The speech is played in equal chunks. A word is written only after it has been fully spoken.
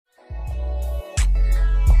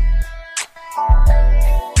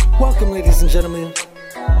Welcome, ladies and gentlemen,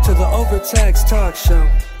 to the Overtax Talk Show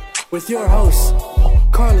with your host,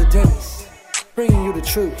 Carla Dennis, bringing you the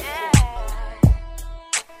truth.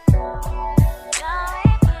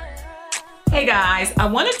 Hey guys, I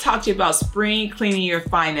want to talk to you about spring cleaning your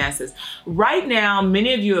finances. Right now,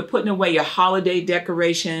 many of you are putting away your holiday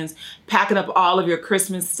decorations, packing up all of your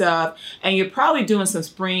Christmas stuff, and you're probably doing some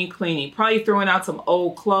spring cleaning, probably throwing out some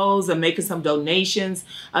old clothes and making some donations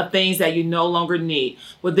of things that you no longer need.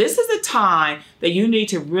 Well, this is the time that you need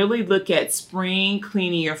to really look at spring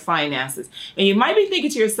cleaning your finances. And you might be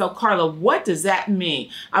thinking to yourself, Carla, what does that mean?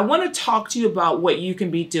 I want to talk to you about what you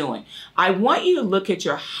can be doing. I want you to look at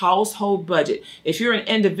your household budget. If you're an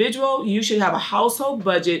individual, you should have a household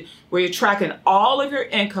budget where you're tracking all of your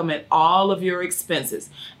income and all of your expenses.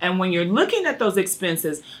 And when you're looking at those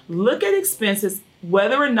expenses, look at expenses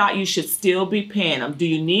whether or not you should still be paying them. Do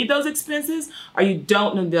you need those expenses or you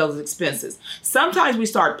don't need those expenses? Sometimes we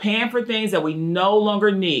start paying for things that we no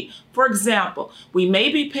longer need. For example, we may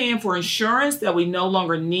be paying for insurance that we no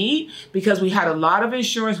longer need because we had a lot of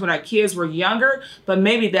insurance when our kids were younger, but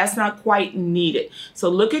maybe that's not quite needed. So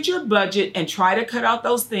look at your budget and try to cut out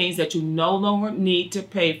those things that you no longer need to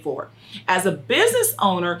pay for. As a business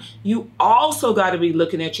owner, you also got to be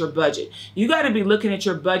looking at your budget. You got to be looking at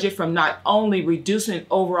your budget from not only reducing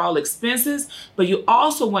overall expenses, but you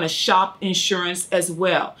also want to shop insurance as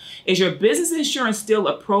well. Is your business insurance still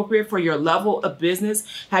appropriate for your level of business?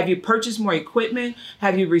 Have you purchased more equipment?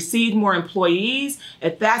 Have you received more employees?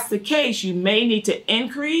 If that's the case, you may need to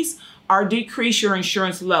increase or decrease your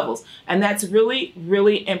insurance levels. And that's really,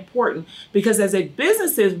 really important because as a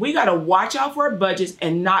businesses, we got to watch out for our budgets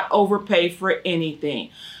and not overpay for anything.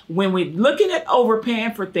 When we're looking at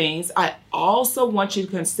overpaying for things, I also want you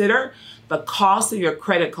to consider the cost of your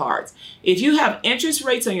credit cards. If you have interest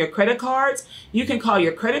rates on your credit cards, you can call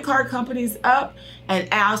your credit card companies up and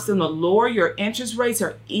ask them to lower your interest rates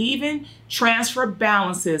or even transfer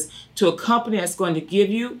balances to a company that's going to give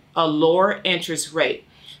you a lower interest rate.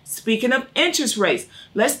 Speaking of interest rates,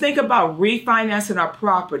 let's think about refinancing our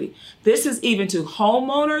property. This is even to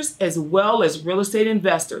homeowners as well as real estate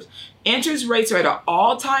investors. Interest rates are at an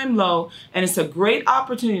all-time low, and it's a great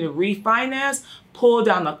opportunity to refinance, pull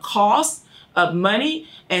down the cost of money,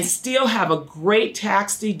 and still have a great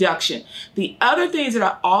tax deduction. The other things that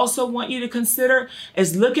I also want you to consider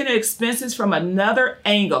is looking at expenses from another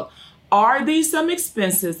angle. Are these some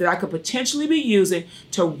expenses that I could potentially be using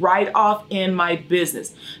to write off in my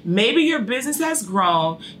business? Maybe your business has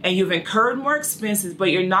grown and you've incurred more expenses,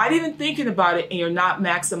 but you're not even thinking about it and you're not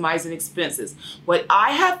maximizing expenses. What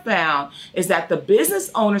I have found is that the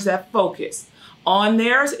business owners that focus on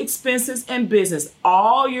their expenses and business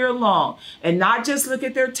all year long and not just look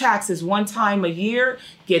at their taxes one time a year,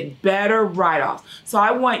 get better write-offs. So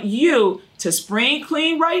I want you to spring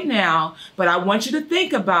clean right now, but I want you to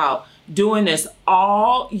think about doing this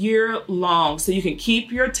all year long so you can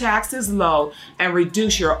keep your taxes low and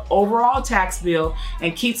reduce your overall tax bill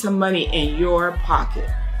and keep some money in your pocket.